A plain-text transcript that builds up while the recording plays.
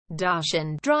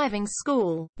Darshan Driving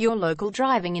School, your local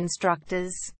driving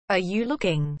instructors. Are you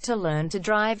looking to learn to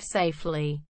drive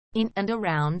safely in and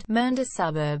around Mernda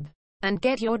suburb and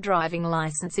get your driving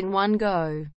license in one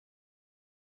go?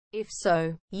 If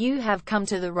so, you have come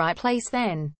to the right place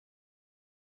then.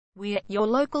 We're your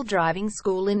local driving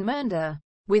school in Mernda,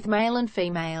 with male and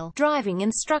female driving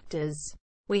instructors.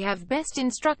 We have best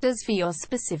instructors for your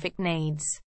specific needs.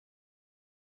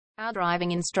 Our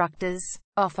driving instructors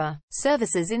offer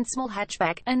services in small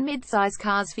hatchback and mid-size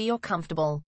cars for your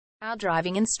comfortable. Our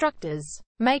driving instructors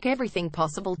make everything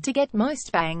possible to get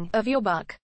most bang of your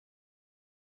buck.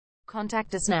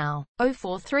 Contact us now,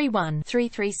 0431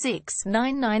 336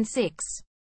 996.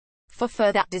 For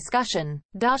further discussion.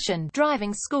 Darshan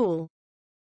Driving School.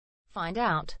 Find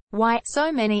out why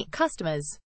so many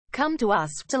customers come to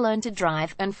us to learn to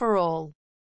drive and for all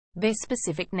their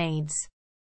specific needs.